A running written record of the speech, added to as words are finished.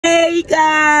Hey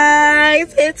guys,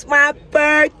 it's my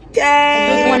birthday.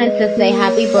 I just wanted to say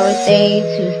happy birthday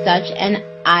to such an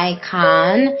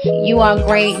icon. You are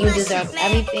great. You deserve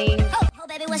everything. Oh,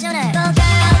 baby, what's your name? Go girl, girl,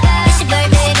 it's your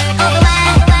birthday. Over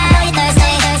wine, you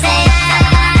Thursday.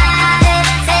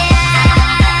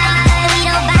 We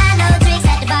don't buy no drinks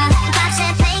at the bar. Pop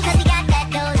champagne 'cause we got that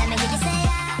dough. Let me hear you say.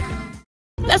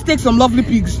 Let's take some lovely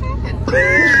pigs.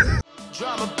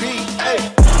 Drama beat, hey.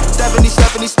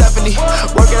 Stefany.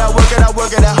 Work it out.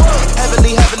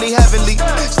 Heavenly.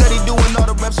 Steady doing all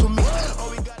the reps for me. Oh,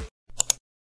 we got it.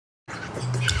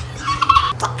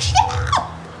 Fuck shit up.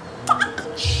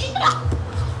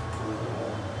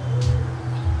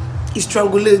 He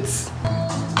strangulates.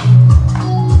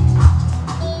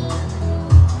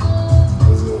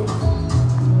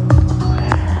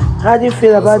 How do you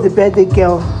feel about the birthday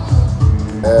girl?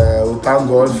 We thank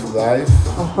God for life.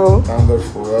 Thank God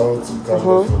for wealth. Thank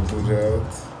God for good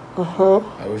health. I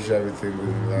wish you everything good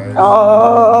in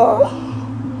life.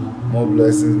 More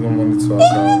blessings, more money to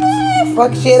account.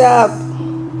 Fuck shit up.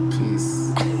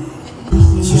 Peace.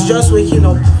 She's just waking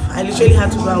up. I literally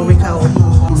had to go and wake her up.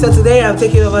 So today I'm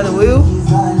taking over the wheel.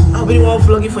 I'll be the one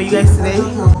vlogging for you guys today.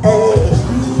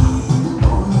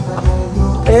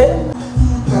 Hey.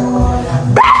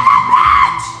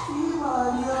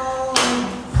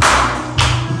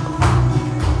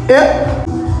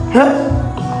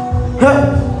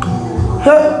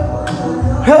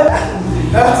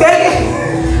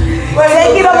 We're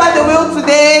taking over the wheel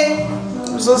today.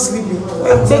 I'm so sleepy.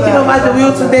 I'm taking over the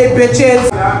wheel today, bitches.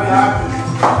 Happy.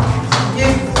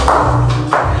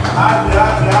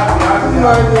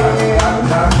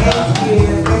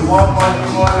 More money,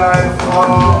 more life,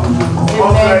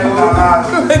 more friends on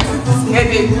us.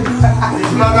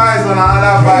 It's not guys on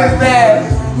another vibe.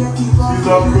 She's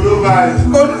on blue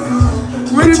vibe.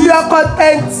 Premium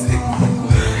content.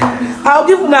 I'll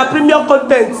give you premium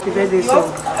content.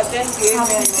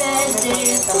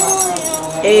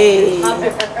 Hey.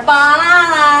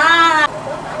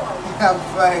 I'm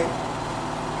fine.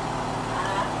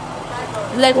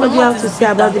 Like, what do you have to say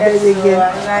about the birthday girl?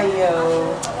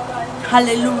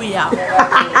 Hallelujah.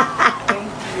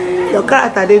 Your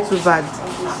character is too bad.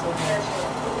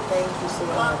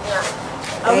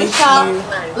 I wish her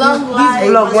long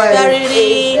life,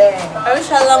 prosperity. I wish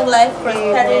her long life,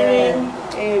 prosperity,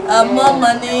 more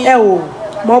money.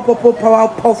 More popo power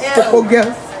puff popo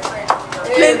girls.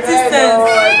 Plenty sense.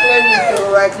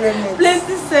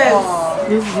 Plenty sense.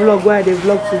 This vlog, why they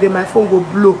vlog today, my phone will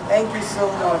blow. Thank you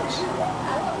so much.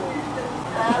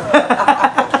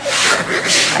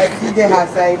 I see the her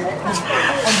side.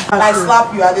 I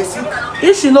slap you at the seat.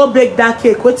 If she no bake that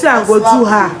cake, what I go do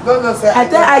her?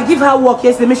 I give her work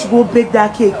yesterday, make she go bake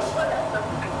that cake.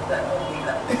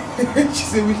 She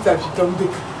said which time she come bake.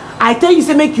 I tell you,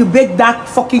 say make you bake that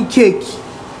fucking cake.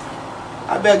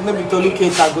 I beg no be Tolu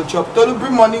cake I go chop. Tolu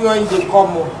bring money when you dey come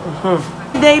home.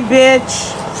 Day,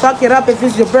 bitch. Fuck it up if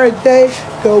it's your birthday.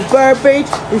 Go birthday.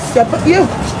 It's your birthday.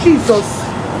 Jesus.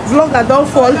 Vlog that don't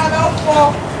fall.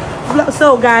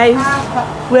 So guys,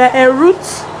 we are en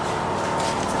route.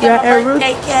 We are en route.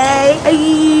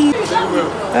 Hey.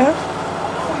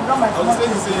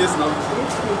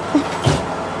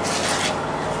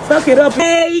 Fuck it up.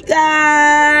 Hey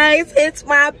guys, it's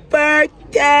my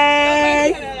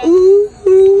birthday.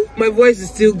 Ooh, my voice is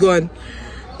still gone.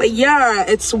 But yeah,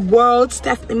 it's World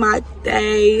Stefany my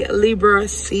day, Libra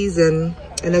season.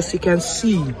 And as you can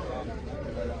see,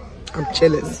 I'm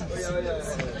chilling.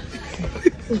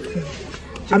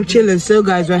 I'm chilling. So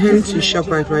guys, we're heading to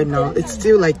ShopRite right now. It's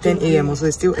still like 10 a.m. so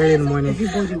it's still early in the morning.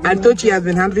 I thought she has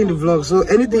been handling the vlog, so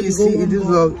anything you see in this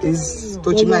vlog is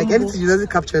touching. Like anything she doesn't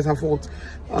capture is her fault.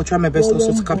 I'll try my best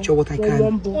also to capture what I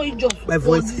can. My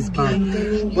voice is bad.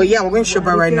 But yeah, we're going to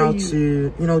ShopRite right now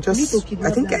to, you know, just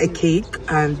I think get a cake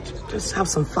and just have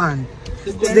some fun.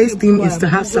 Today's theme is to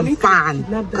have some fun.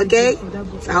 Okay?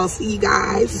 So I'll see you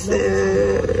guys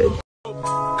soon.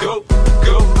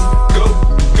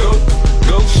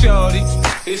 Shorty,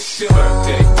 it's your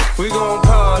birthday. We gon'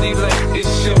 party like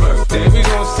it's your birthday. We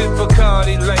gon' sip a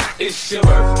Cardi like it's your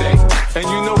birthday. And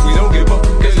you know we don't give up,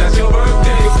 cause that's your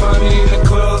birthday. Find me in the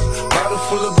club, bottle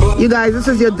full of booze. You guys, this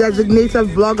is your designated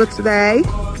vlogger today.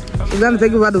 We're gonna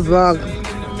take over the vlog.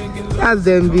 That's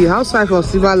DMB, housewife of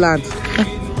Silverland.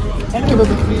 Thank you,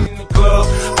 baby.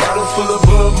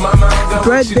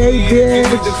 Birthday,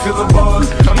 bitch.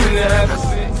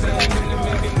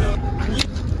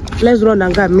 Let's run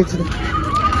and go and meet him.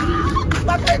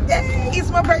 My birthday!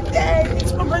 It's my birthday!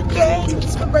 It's my birthday!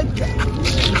 It's my birthday!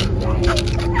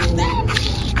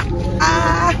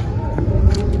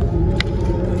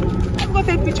 I'm gonna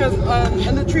take pictures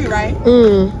on the tree, right?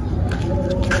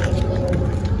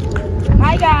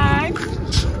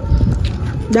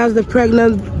 That's the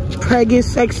pregnant, preggy,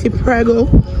 sexy preggo.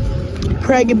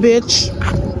 Preggy bitch.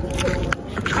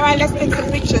 Alright, let's take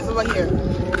some pictures over here.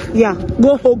 Yeah,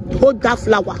 go hold that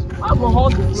flower. I will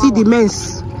hold the flower. See the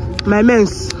mens. My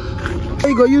mens.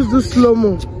 You go use this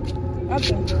slow-mo.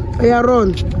 Okay. Yeah,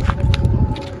 run.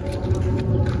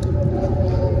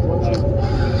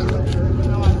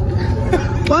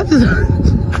 What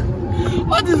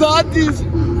is all this?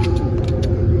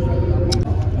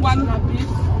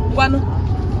 One.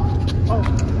 Oh,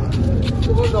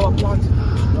 so goes our plant.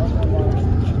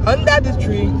 Under the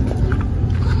tree.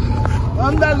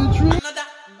 Under the tree. Another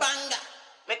banger.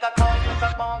 Make a call, make a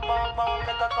bong, bong, bong,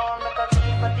 make a call, make a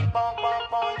kitty, patty, bong, bong,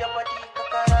 bong, your body,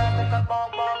 kakara, make a bong,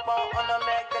 bong, bong, on a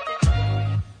make it.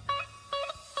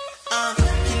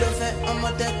 Kilo fat, I'm a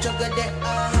dead chocolate,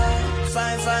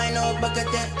 fine, no bucket,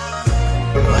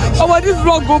 Oh, what is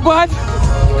wrong, go bad?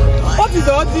 What is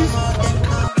all this?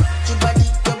 Your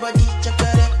body,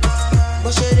 chocolate,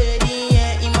 but she ready,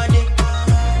 yeah, in my day.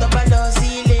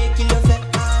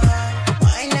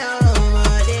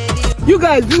 You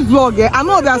guys, this vlog, I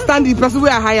don't understand the person we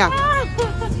are hire.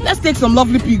 Let's take some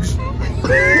lovely pigs.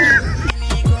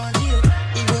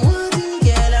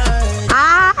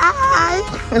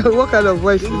 What kind of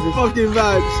voice is this? Fucking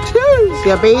vibes. It's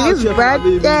your baby's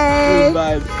birthday.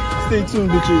 Vibes. Stay tuned,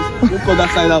 bitches. Don't call that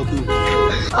side out, too.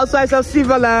 Outside of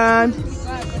Silverland.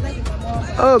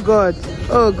 Oh God.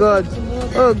 Oh God.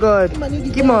 Oh God.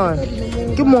 Come on.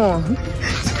 Come on.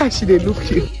 How should they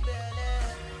look you?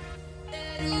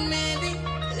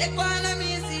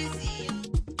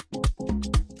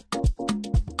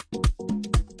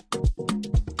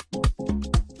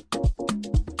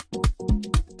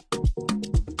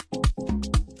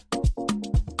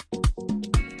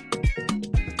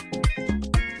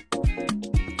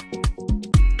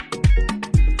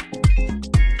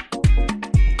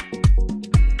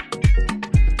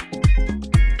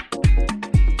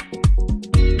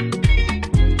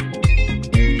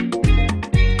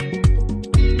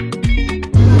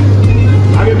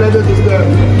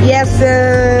 Yes,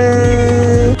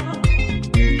 sir.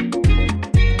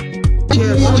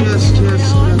 Cheers.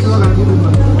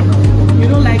 You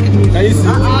don't like me. Can you see?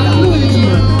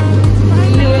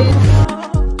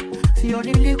 See all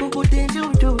the little good things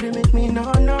you do, they make me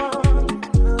no.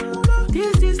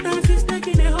 This distance is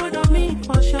taking a hold of me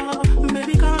for sure.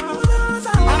 Baby, come.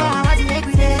 I want to make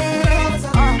me dance.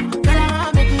 Girl,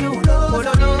 I make you know. Oh,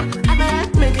 no. I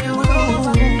make you know.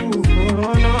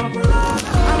 Oh, no.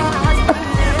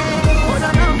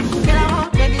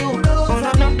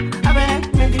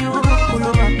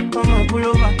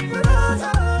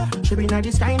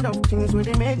 This kind of things where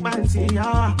they make man see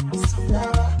ya.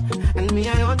 And me,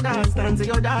 I understand, so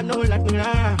your dad know like me.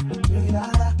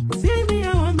 See me,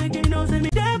 I want make you know, say me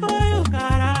there for you,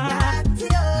 cara.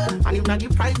 And if not the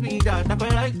price be that, I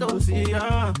feel like to see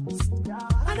ya.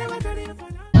 I never tried it for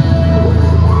now.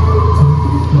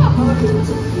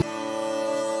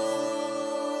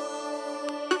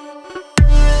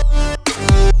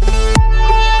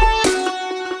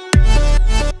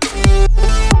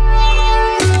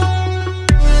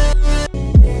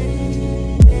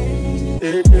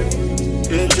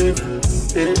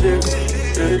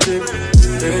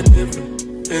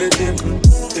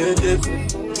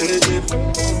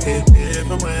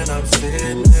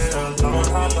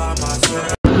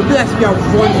 Bless me, I'm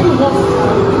funny.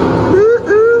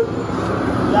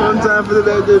 One time for the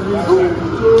birthday video.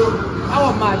 How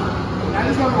am I?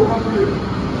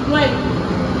 Wait.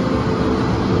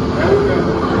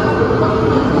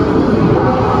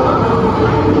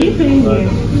 Keep it in here.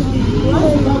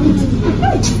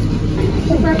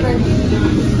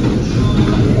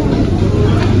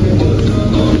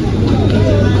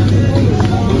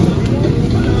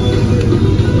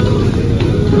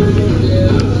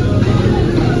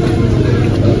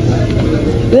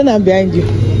 Then I'm behind you.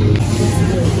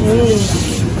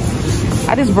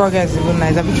 These burgers even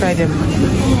nice. Have you tried them?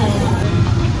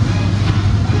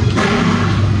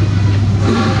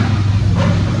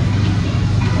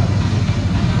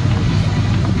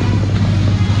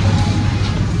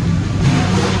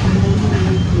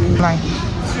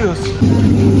 Serious.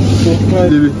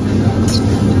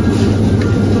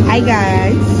 Hi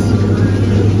guys.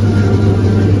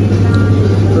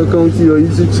 Welcome to your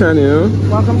YouTube channel.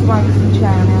 Welcome to my YouTube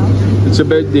channel. It's your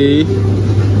birthday.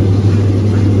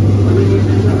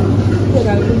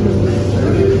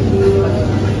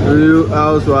 Real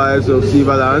Housewives of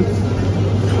Silverland.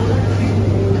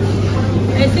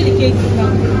 I see the cake now.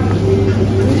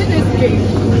 This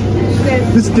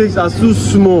cake. These cakes are so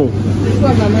small. This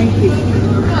was a nice cake.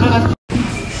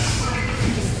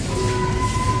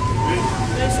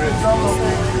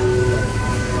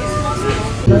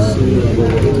 When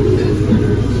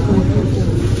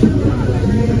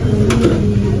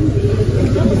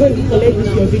you collect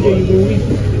this your video, you will read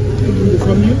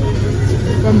from you,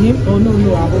 from him. Oh no,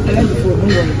 I will collect the phone.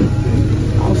 Don't worry.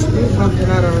 I'll still something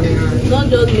out of it. Don't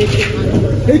just make it.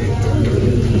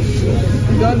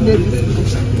 Don't make it.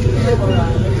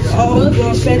 Oh,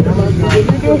 God, thank you.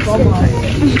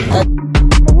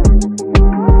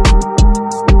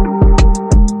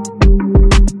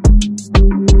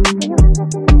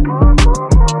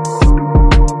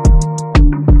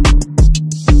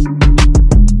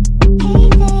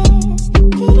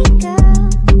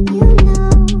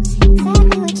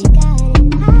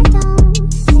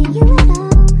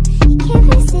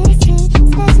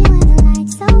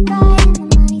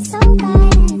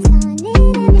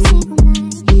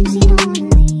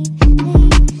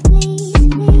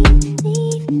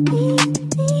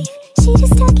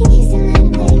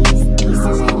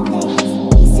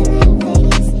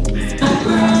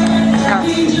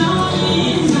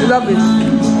 Love it.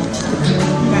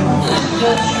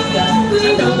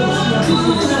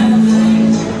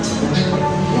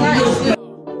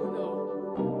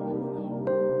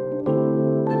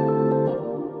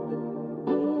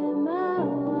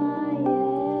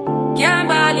 Can't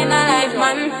ball in a life,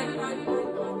 man.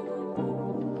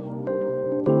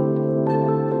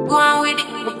 Go on with it,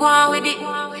 go on with it.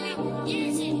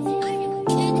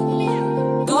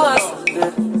 Do us.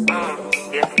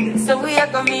 So we are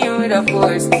coming with a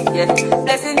force, yeah.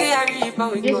 Blessing the reaper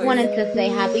with Just wanted to say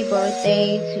happy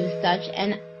birthday to such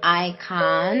an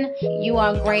icon. You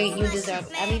are great. You deserve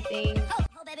everything. Oh,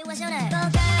 baby, what's your name?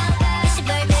 It's your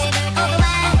birthday. Over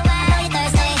wine. On your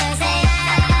Thursday.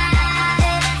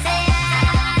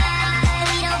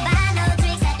 We don't buy no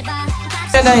drinks at the bar.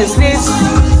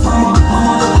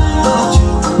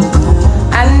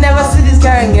 I never see this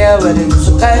kind of girl, but it's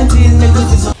so kind of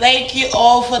Thank you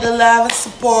all for the love and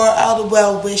support, all the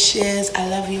well wishes. I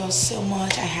love you all so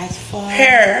much. I had fun.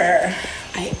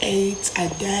 I ate, I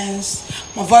danced.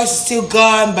 My voice is still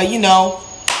gone, but you know,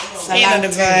 you know the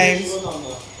vibes.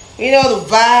 You know the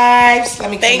vibes.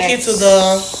 Let me thank you to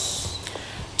the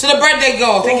birthday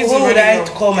girl. Thank you to the birthday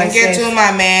girl. Thank you to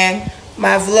my man,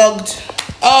 my vlogged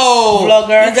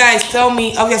vlogger. You guys tell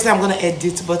me. Obviously, I'm gonna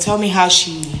edit, but tell me how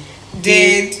she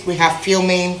did. We have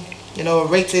filming. You know,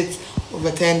 rate it over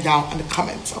 10 down in the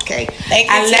comments, okay? Thank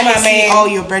you. And let me see all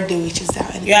your birthday wishes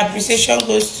down. Your appreciation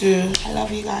goes to. I love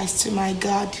you guys. To my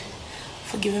God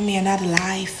for giving me another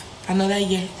life, another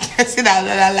year. I said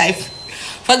another life.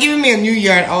 For giving me a new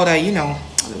year and all that, you know.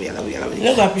 I love you.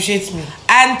 You don't appreciate me.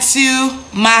 And to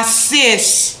my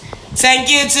sis. Thank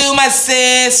you to my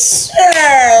sis.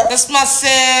 That's my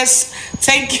sis.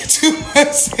 Thank you to my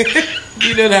sis.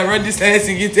 You know that Rodney started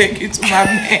singing thank you to my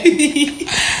man.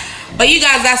 But you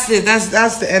guys, that's it.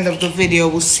 That's the end of the video.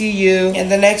 We'll see you in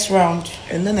the next round.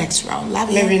 Love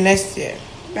you. Maybe next year.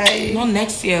 Bye. Not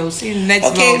next year. We'll see you next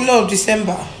vlog. Okay, no,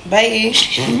 December. Bye.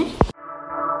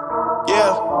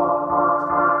 Yeah.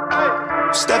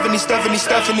 Stefany.